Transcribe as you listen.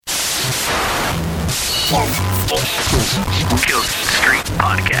Kill Street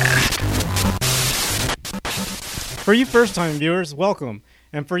Podcast. For you first-time viewers, welcome.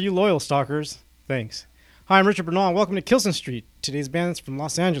 And for you loyal stalkers, thanks. Hi, I'm Richard Bernal, and welcome to Kilson Street. Today's band is from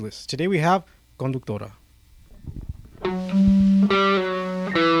Los Angeles. Today we have Conductora.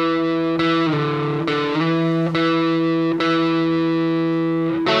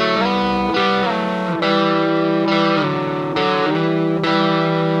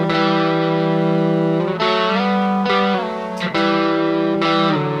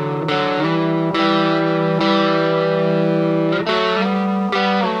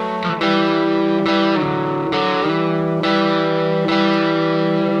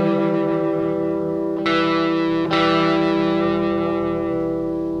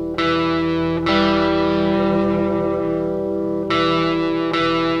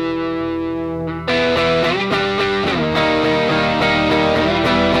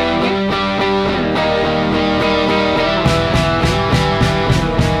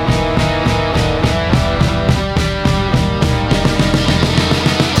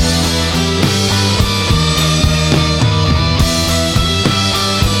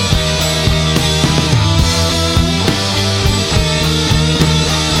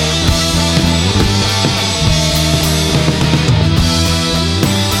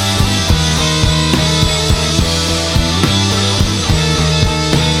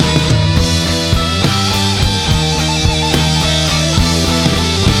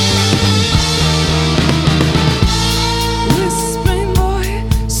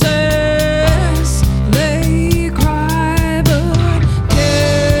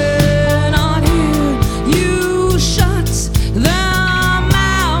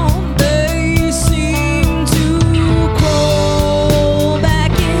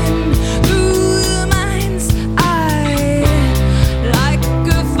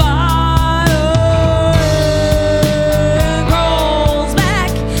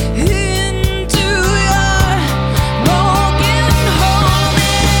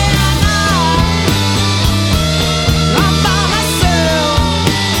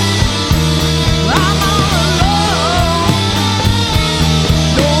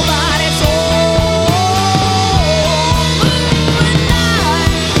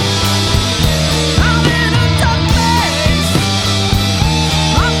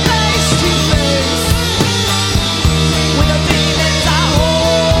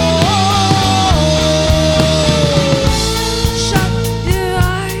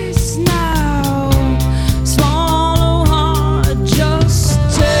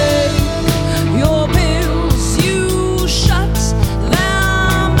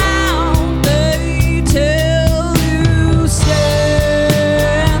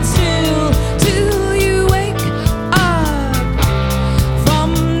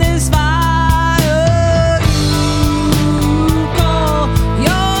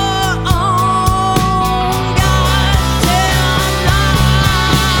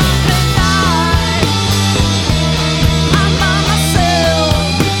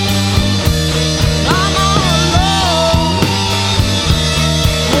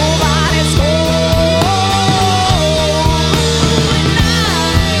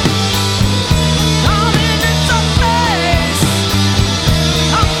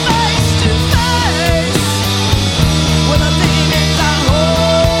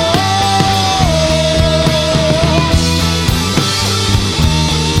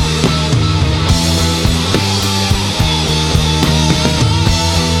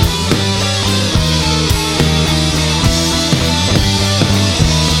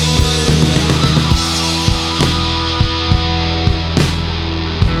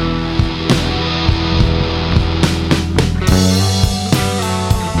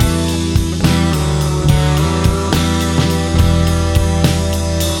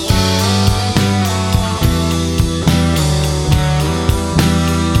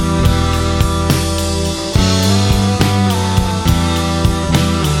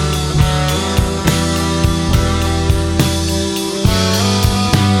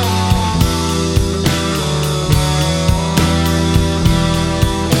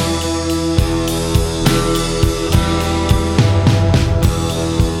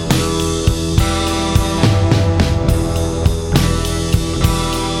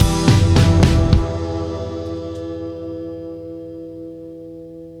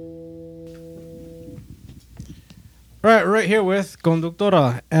 Right here with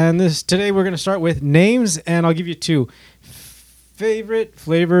Conductora, and today we're going to start with names, and I'll give you two favorite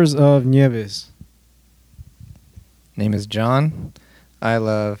flavors of Nieves. Name is John. I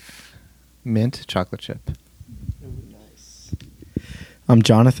love mint chocolate chip. Nice. I'm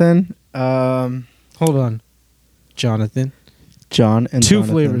Jonathan. Hold on, Jonathan. John and Two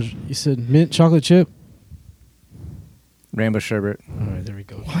Jonathan. flavors. You said mint chocolate chip. Rainbow sherbet. All right, there we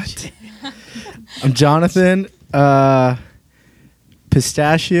go. What? I'm Jonathan.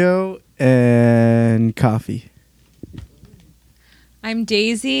 Pistachio and coffee. I'm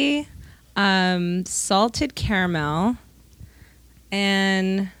Daisy, salted caramel,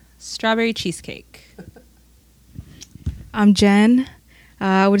 and strawberry cheesecake. I'm Jen.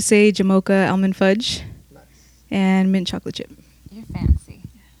 I would say Jamocha almond fudge and mint chocolate chip. You're fancy.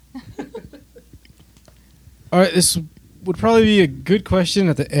 All right, this would probably be a good question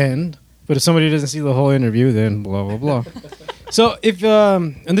at the end, but if somebody doesn't see the whole interview, then blah blah blah. So if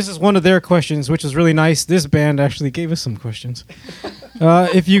and this is one of their questions, which is really nice. This band actually gave us some questions.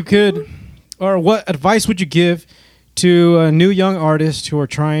 If you could, or what advice would you give to new young artists who are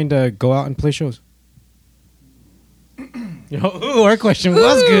trying to go out and play shows? Ooh, our question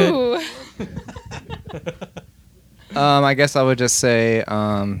was good. I guess I would just say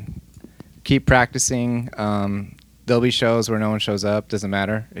keep practicing. There'll be shows where no one shows up. Doesn't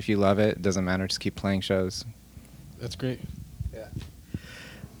matter. If you love it, doesn't matter. Just keep playing shows. That's great.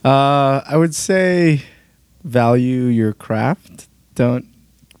 I would say value your craft. Don't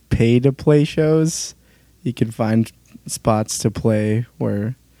pay to play shows. You can find spots to play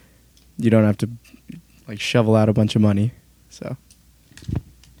where you don't have to like shovel out a bunch of money. So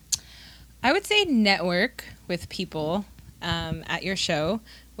I would say network with people at your show,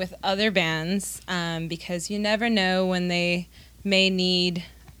 with other bands, because you never know when they may need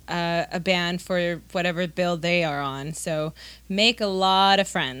a band for whatever build they are on. So make a lot of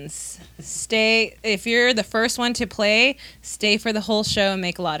friends. Stay, if you're the first one to play, stay for the whole show and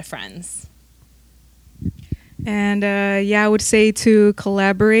make a lot of friends. And I would say to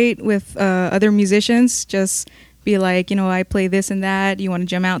collaborate with other musicians. Just be like, I play this and that. You want to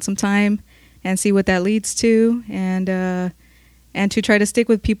jam out sometime and see what that leads to. And to try to stick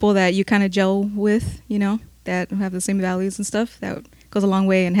with people that you kind of gel with, that have the same values and stuff. That goes a long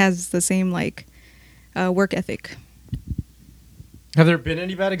way and has the same work ethic. Have there been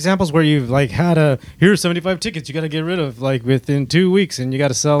any bad examples where you've had here's 75 tickets you got to get rid of within 2 weeks and you got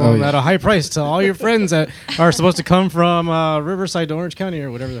to sell them at a high price to all your friends that are supposed to come from Riverside to Orange County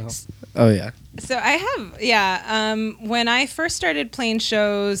or whatever the hell? Oh yeah. So I have, when I first started playing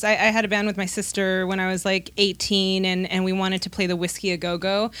shows, I had a band with my sister when I was 18 and we wanted to play the Whiskey A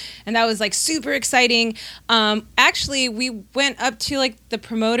Go-Go. And that was super exciting. Actually, we went up to the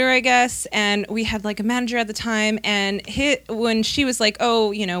promoter, I guess, and we had a manager at the time. And when she was like,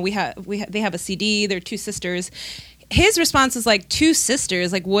 oh, they have a CD, they're two sisters. His response was two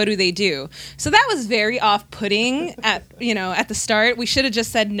sisters, what do they do? So that was very off-putting at the start. We should have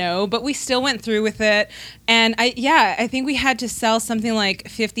just said no, but we still went through with it. And I think we had to sell something like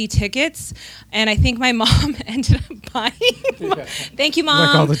 50 tickets. And I think my mom ended up buying. Yeah. Thank you,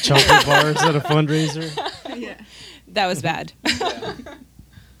 Mom. All the chocolate bars at a fundraiser. Yeah. That was bad.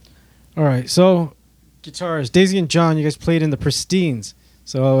 All right, so guitars. Daisy and John, you guys played in the Pristines.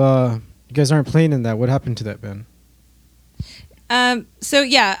 So you guys aren't playing in that. What happened to that band? I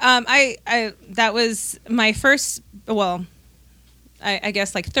that was my first, I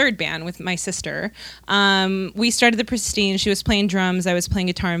guess third band with my sister. We started the Pristine. She was playing drums. I was playing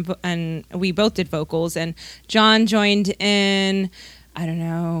guitar, and we both did vocals. And John joined in, I don't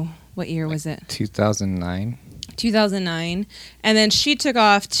know, what year was it? 2009. 2009. And then she took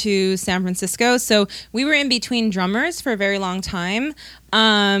off to San Francisco. So we were in between drummers for a very long time.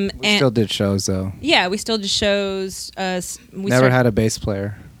 We still did shows though. Yeah, we still did shows. Never had a bass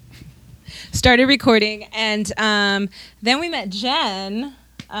player. Started recording, and then we met Jen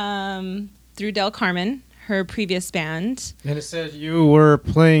through Del Carmen, her previous band. And it said you were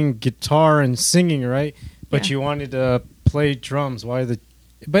playing guitar and singing, right? But Yeah. you wanted to play drums.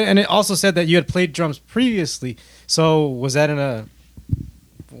 And it also said that you had played drums previously. So was that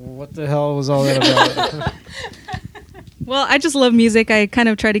what the hell was all that about? Well, I just love music. I kind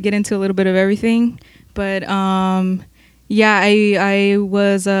of try to get into a little bit of everything. But I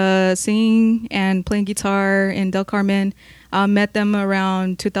was singing and playing guitar in Del Carmen. Met them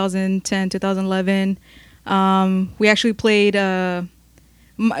around 2010, 2011. We actually played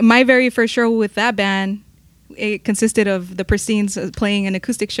my very first show with that band. It consisted of the Pristines playing an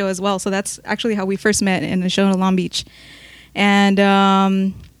acoustic show as well. So that's actually how we first met in a show in Long Beach. And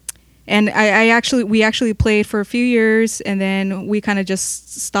we actually played for a few years, and then we kind of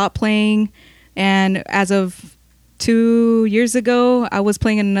just stopped playing. And as of 2 years ago, I was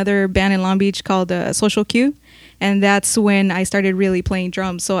playing in another band in Long Beach called Social Q, and that's when I started really playing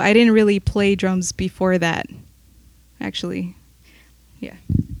drums. So I didn't really play drums before that, actually. Yeah.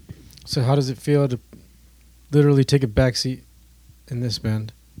 So how does it feel to literally take a backseat in this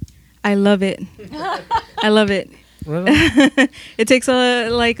band? I love it. I love it. Right on. It takes a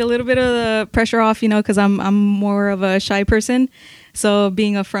little bit of the pressure off, you know, because I'm more of a shy person. So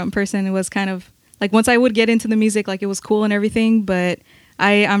being a front person, it was kind of like once I would get into the music, like it was cool and everything. But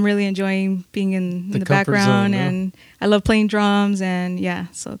I'm really enjoying being in the comfort background, zone, yeah. and I love playing drums, and yeah,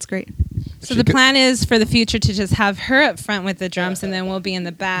 so it's great. So the plan is for the future to just have her up front with the drums, and then we'll be in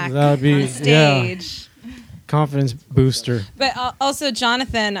the back That would be on stage. confidence booster. But also,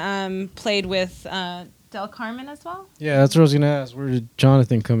 Jonathan played with Del Carmen as well. Yeah, that's what I was gonna ask. Where did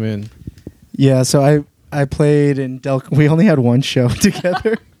Jonathan come in? Yeah, so I played in we only had one show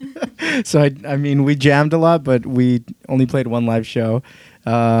together. So I mean we jammed a lot, but we only played one live show.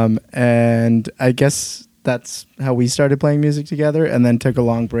 And I guess that's how we started playing music together, and then took a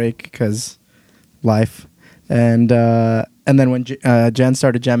long break because life. And then when Jen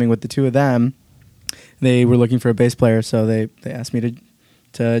started jamming with the two of them, they were looking for a bass player, so they asked me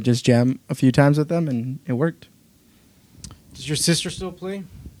to just jam a few times with them, and it worked. Does your sister still play?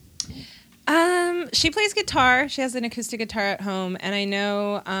 She plays guitar. She has an acoustic guitar at home, and I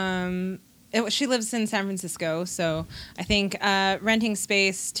know she lives in San Francisco, so I think renting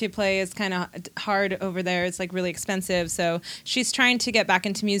space to play is kind of hard over there. It's like really expensive, so she's trying to get back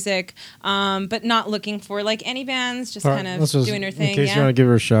into music, but not looking for like any bands, just kind of doing her thing. In case Yeah. you want to give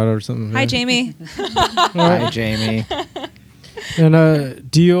her a shout out or something. Hi, yeah. Jamie. Hi, Jamie.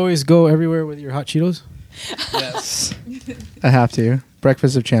 And do you always go everywhere with your hot Cheetos? Yes. I have to.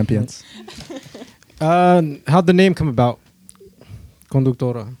 Breakfast of Champions. How'd the name come about?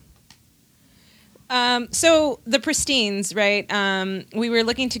 Conductora. So the Pristines, right? We were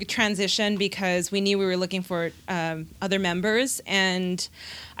looking to transition because we knew we were looking for other members, and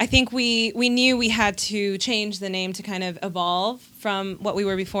I think we knew we had to change the name to kind of evolve from what we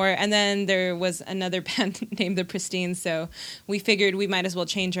were before. And then there was another band named the Pristines, so we figured we might as well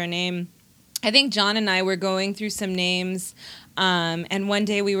change our name. I think John and I were going through some names, and one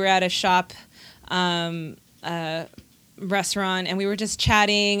day we were at a shop. Restaurant, and we were just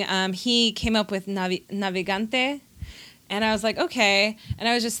chatting. He came up with Navigante, and I was like, okay. And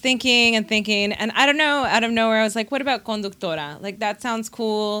I was just thinking, and I don't know, out of nowhere, I was like, what about Conductora? Like, that sounds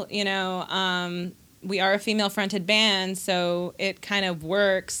cool, you know. We are a female-fronted band, so it kind of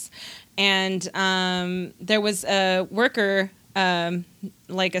works. And there was a worker,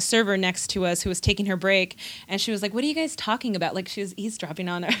 like a server next to us, who was taking her break, and she was like, what are you guys talking about? Like, she was eavesdropping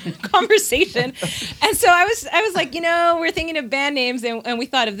on our conversation. And so I was like, you know, we're thinking of band names, and we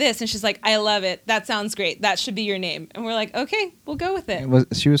thought of this, and she's like, I love it, that sounds great, that should be your name. And we're like, okay, we'll go with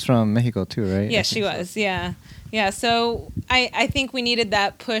it. She was from Mexico too, right? Yeah, she was. Yeah. So I think we needed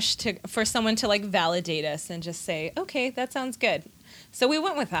that push for someone to like validate us and just say, okay, that sounds good. So we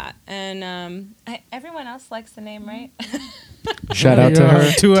went with that, and everyone else likes the name, right? Shout out to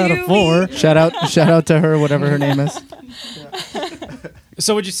her. 2 out of 4. Shout out to her, whatever her name is.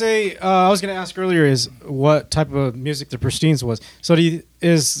 So would you say, I was going to ask earlier, is what type of music the Pristines was? So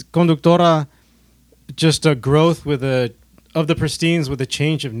is Conductora just a growth of the Pristines with a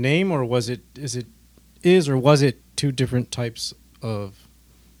change of name, or was it two different types of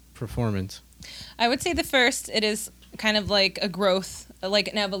performance? I would say the first, it is kind of like a growth, like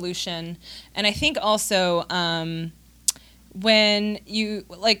an evolution. And I think also when you,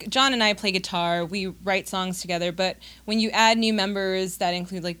 like John and I play guitar, we write songs together, but when you add new members that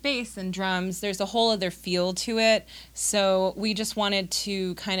include like bass and drums, there's a whole other feel to it. So we just wanted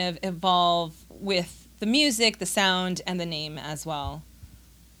to kind of evolve with the music, the sound, and the name as well.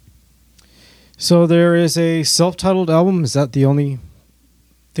 So there is a self-titled album. Is that the only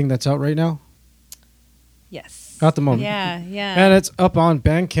thing that's out right now? Yes. At the moment. Yeah. And it's up on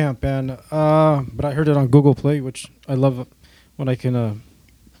Bandcamp, and but I heard it on Google Play, which I love when I can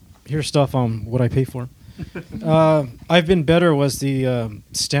hear stuff on what I pay for. I've Been Better was the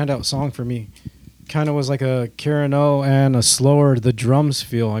standout song for me. Kind of was like a Karen O and a slower, the drums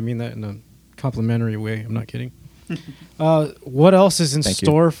feel. I mean that in a complimentary way. I'm not kidding. What else is in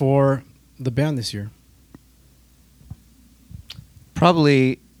store for the band this year?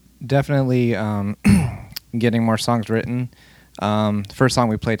 Definitely getting more songs written. The first song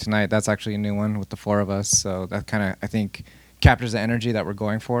we played tonight, that's actually a new one with the 4 of us, so that kind of, I think, captures the energy that we're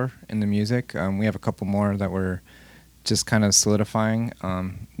going for in the music. We have a couple more that we're just kind of solidifying.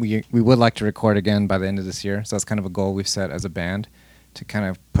 We would like to record again by the end of this year, so that's kind of a goal we've set as a band, to kind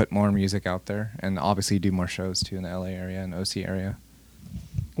of put more music out there, and obviously do more shows too in the LA area and OC area.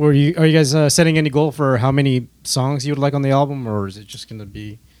 Are you guys setting any goal for how many songs you would like on the album, or is it just going to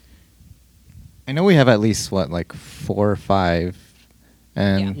be... I know we have at least, 4 or 5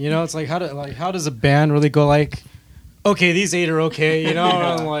 And You know, it's like how does a band really go like, okay, these 8 are okay, you know,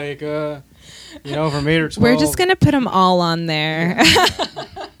 and like you know, from 8 or 12. We're just gonna put them all on there.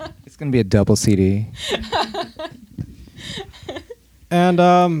 it's gonna be a double CD. And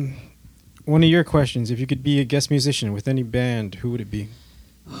one of your questions: if you could be a guest musician with any band, who would it be?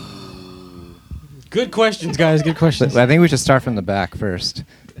 Good questions, guys. Good questions. I think we should start from the back first.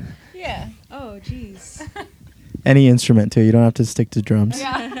 Yeah. Oh, jeez. Any instrument too. You don't have to stick to drums.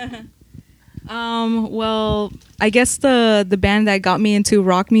 Well, I guess the band that got me into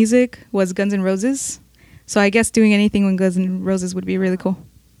rock music was Guns N' Roses. So I guess doing anything with Guns N' Roses would be really cool.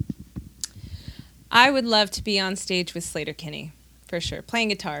 I would love to be on stage with Slater-Kinney, for sure. Playing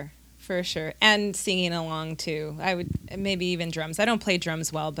guitar, for sure. And singing along, too. I would, maybe even drums. I don't play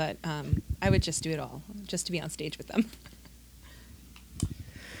drums well, but I would just do it all, just to be on stage with them.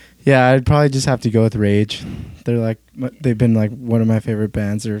 Yeah, I'd probably just have to go with Rage. They've been like one of my favorite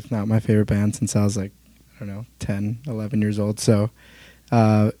bands, or if not my favorite band, since I was like, I don't know, 10, 11 years old. So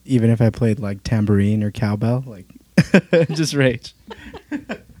even if I played like tambourine or cowbell, like just Rage.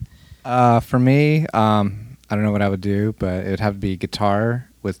 For me, I don't know what I would do, but it'd have to be guitar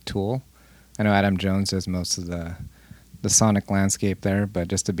with Tool. I know Adam Jones does most of the sonic landscape there, but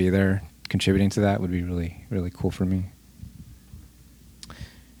just to be there contributing to that would be really, really cool for me.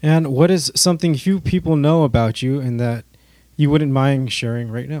 And what is something few people know about you and that you wouldn't mind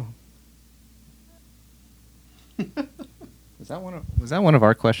sharing right now? Was that one of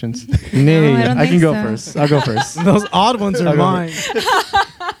our questions? Nay, I don't I can think go so. first. I'll go first. those odd ones are I'll go mine.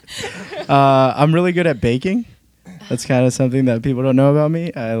 I'm really good at baking. That's kind of something that people don't know about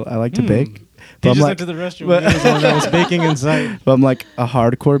me. I like to bake. He But I'm just like, went to the restroom. He was the one that was baking inside. but I'm like a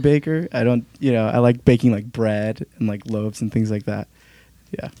hardcore baker. I don't, I like baking like bread and like loaves and things like that.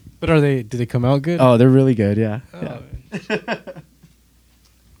 Yeah. But did they come out good? Oh, they're really good. Yeah. Oh.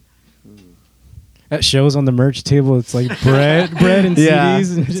 At shows on the merch table, it's like bread and Yeah.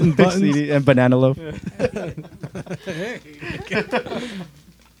 CDs and buttons. CD and banana loaf.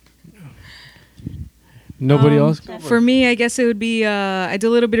 Nobody else? For me, I guess it would be I do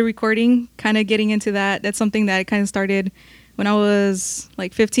a little bit of recording, kind of getting into that. That's something that I kind of started when I was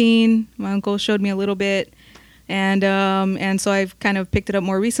like 15. My uncle showed me a little bit, and so I've kind of picked it up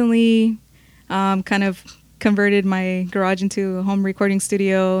more recently. Kind of converted my garage into a home recording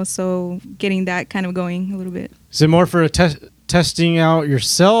studio, so getting that kind of going a little bit. Is it more for testing out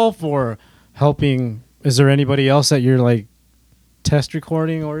yourself or helping? Is there anybody else that you're like test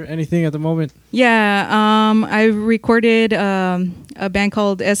recording or anything at the moment? Yeah, I recorded a band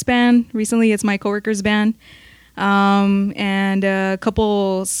called S-Band recently. It's my coworker's band. And a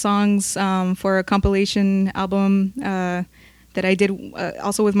couple songs for a compilation album that I did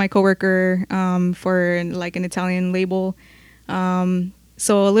also with my coworker for like an Italian label.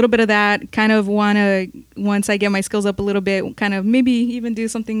 So a little bit of that, kind of once I get my skills up a little bit, kind of maybe even do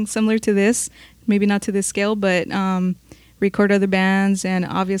something similar to this, maybe not to this scale, but record other bands, and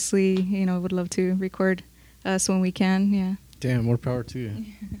obviously, would love to record us when we can. Yeah. Damn, more power to you.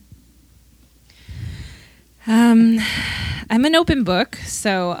 I'm an open book,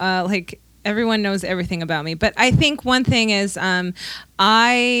 so like everyone knows everything about me. But I think one thing is when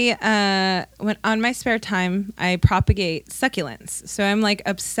on my spare time I propagate succulents. So I'm like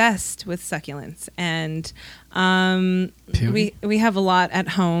obsessed with succulents, and we have a lot at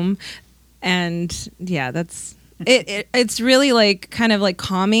home, and yeah, that's. It's really like kind of like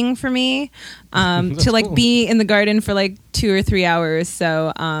calming for me to like cool. be in the garden for like 2 or 3 hours.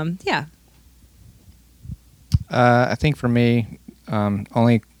 So yeah. I think for me,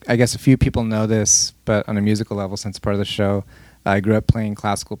 only I guess a few people know this, but on a musical level, since part of the show, I grew up playing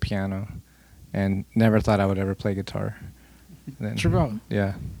classical piano, and never thought I would ever play guitar. Then, True.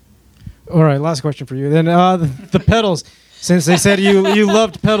 yeah. All right, last question for you. Then the pedals, since they said you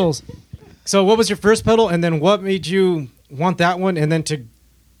loved pedals. So what was your first pedal, and then what made you want that one, and then to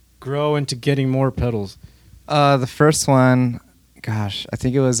grow into getting more pedals? The first one, gosh, I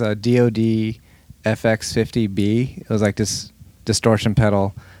think it was a DoD FX50B. It was like this distortion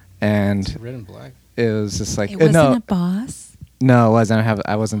pedal, and Red and black. it was just like It wasn't no, a Boss. no, it wasn't.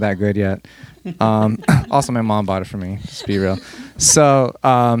 I wasn't that good yet. Also, my mom bought it for me. Just be real. So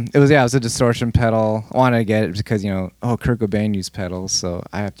it was a distortion pedal. I wanted to get it because Kurt Cobain used pedals, so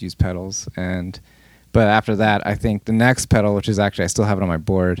I have to use pedals. But after that, I think the next pedal, which is actually I still have it on my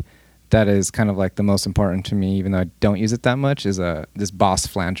board, that is kind of like the most important to me, even though I don't use it that much, is this Boss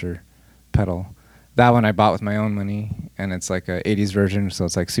flanger pedal. That one I bought with my own money, and it's like a 80s version, so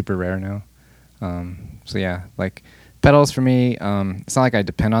it's like super rare now. So yeah, like pedals for me, it's not like I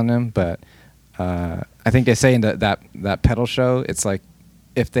depend on them, but I think they say in that pedal show, it's like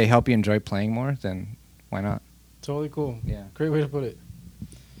if they help you enjoy playing more, then why not? Totally cool. Yeah. Great way to put it.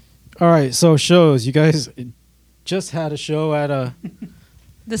 All right, so shows. You guys just had a show at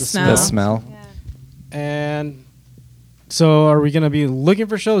The smell. The smell. smell. and so are we going to be looking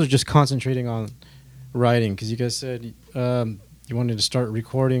for shows or just concentrating on writing? Because you guys said you wanted to start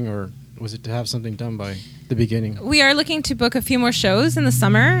recording, or was it to have something done by the beginning? We are looking to book a few more shows in the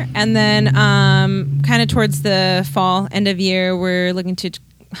summer, and then kind of towards the fall, end of year, we're looking to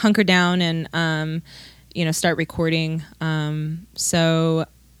hunker down and start recording. So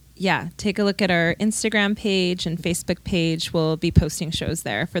yeah, take a look at our Instagram page and Facebook page. We'll be posting shows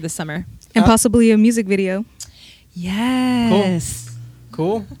there for the summer. And possibly a music video. Yes.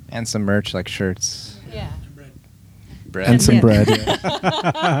 Cool. And some merch like shirts, Yeah. bread. And some Yeah. bread.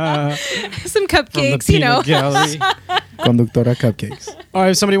 Yeah. Some From the cupcakes, you know. Peanut Gallery. Conductora cupcakes. All right,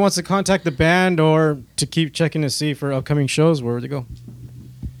 if somebody wants to contact the band or to keep checking to see for upcoming shows, where would they go?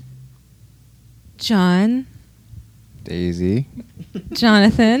 John, Daisy.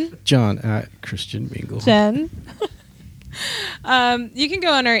 Jonathan, John at Christian Mingle. Jen. You can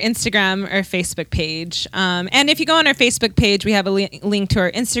go on our Instagram or Facebook page. And if you go on our Facebook page, we have a link to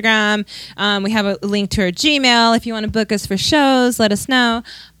our Instagram. We have a link to our Gmail. If you want to book us for shows, let us know.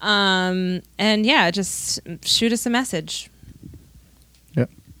 And yeah, just shoot us a message. Yep.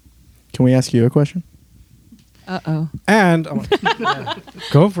 Can we ask you a question? Uh-oh. And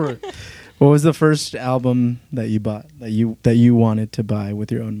go for it. What was the first album that you bought that you wanted to buy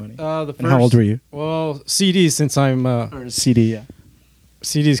with your own money? The first, And how old were you? Well, CDs since I'm Or CD, yeah.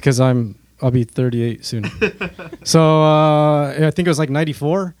 CDs because I'll be 38 soon. So I think it was like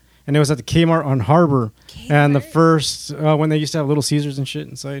 94, and it was at the Kmart on Harbor. And the first when they used to have Little Caesars and shit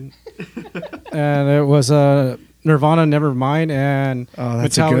inside, and it was Nirvana, Nevermind, and Oh,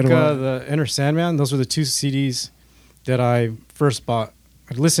 that's a Metallica, good one. the Enter Sandman. Those were the two CDs that I first bought.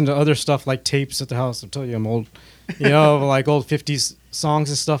 I'd listen to other stuff like tapes at the house. I'll tell you I'm old, like old 50s songs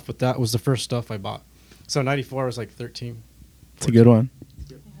and stuff, but that was the first stuff I bought. So 94 was like 13. It's a good one.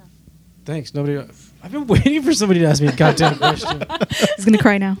 Thanks. I've been waiting for somebody to ask me a goddamn question. He's gonna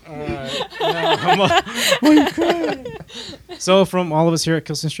cry now. All right. Why are you crying? So from all of us here at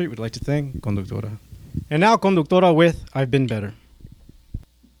Kilson Street, we'd like to thank Conductora. And now Conductora with I've Been Better.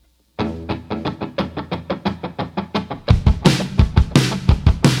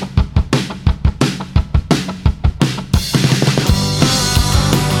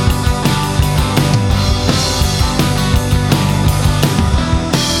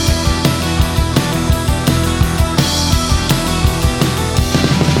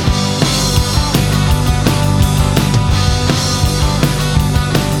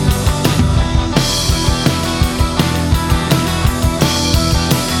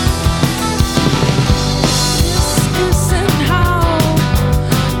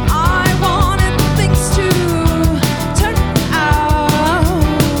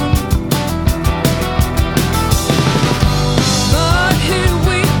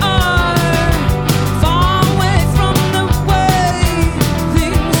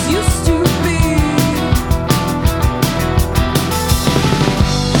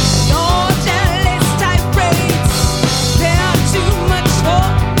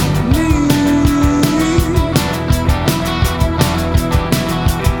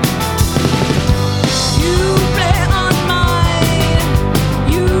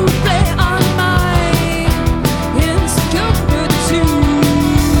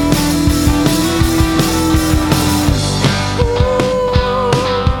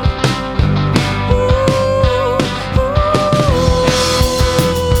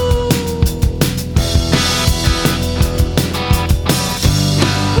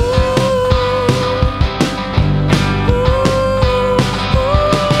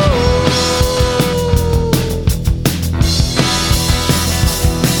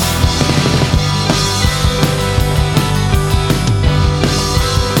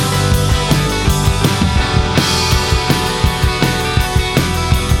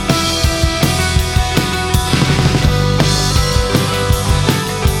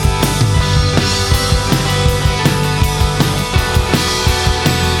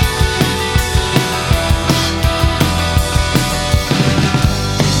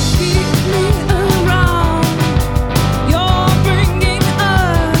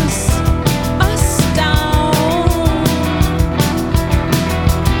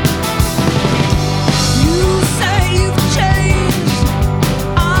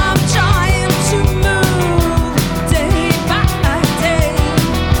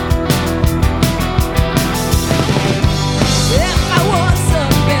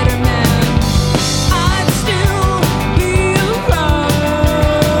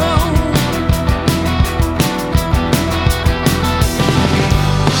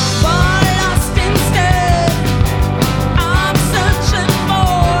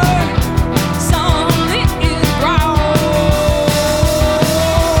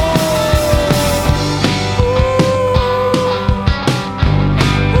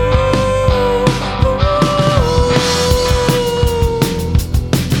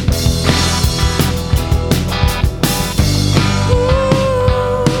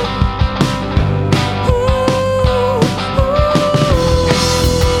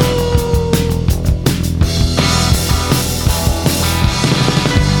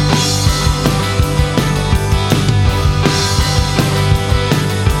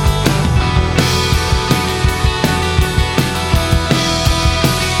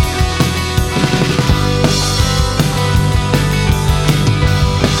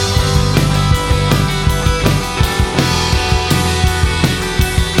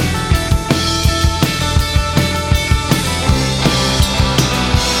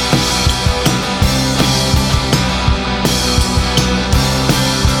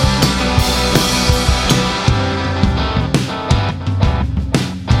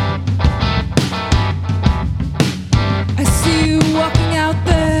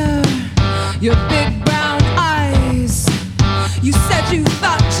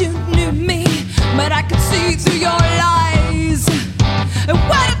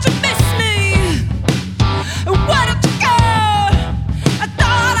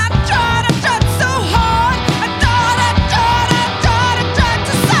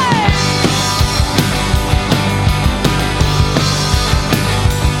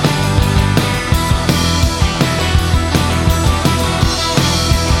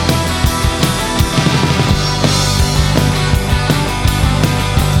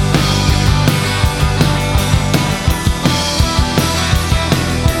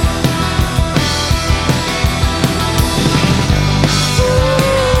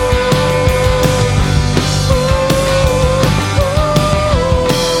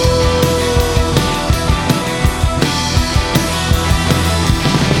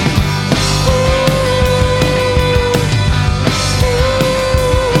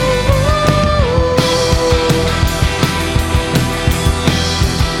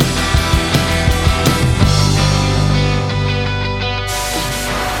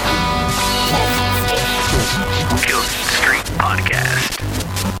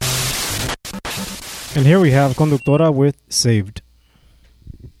 And here we have Conductora with Saved.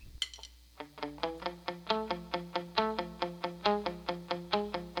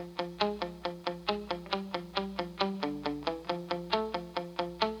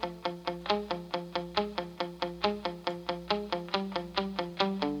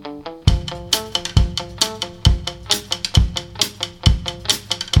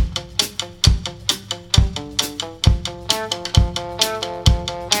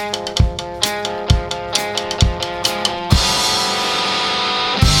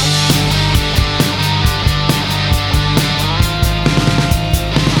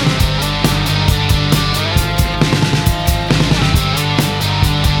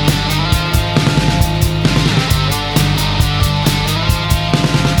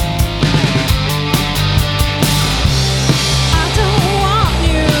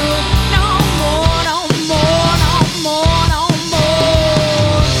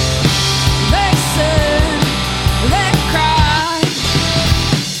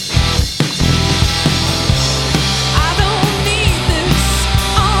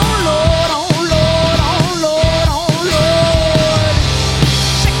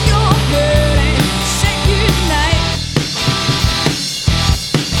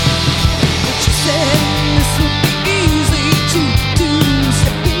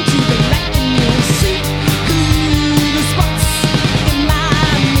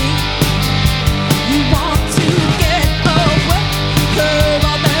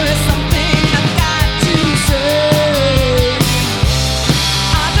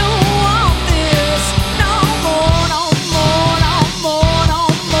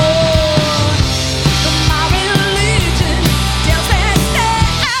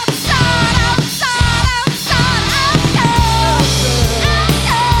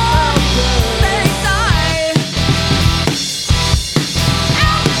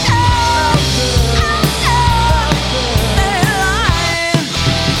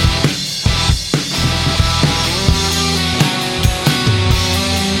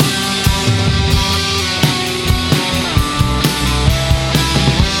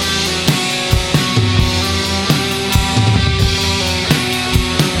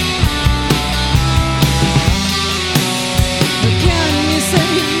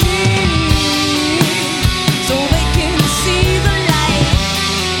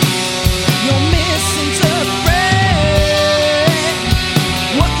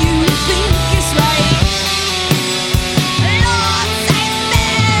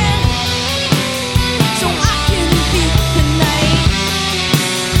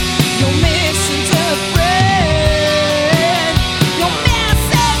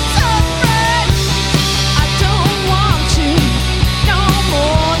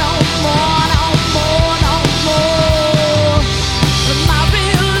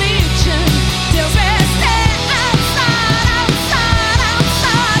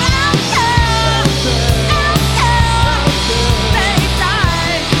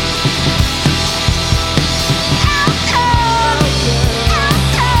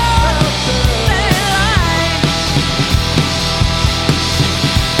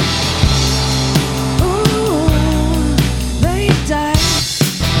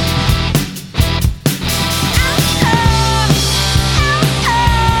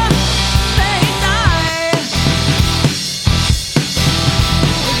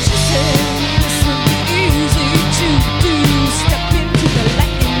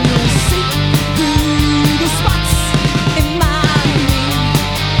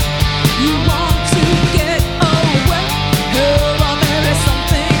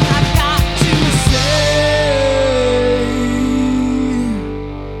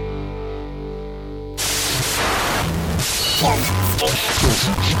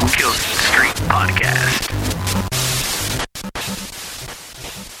 Kill Street Podcast.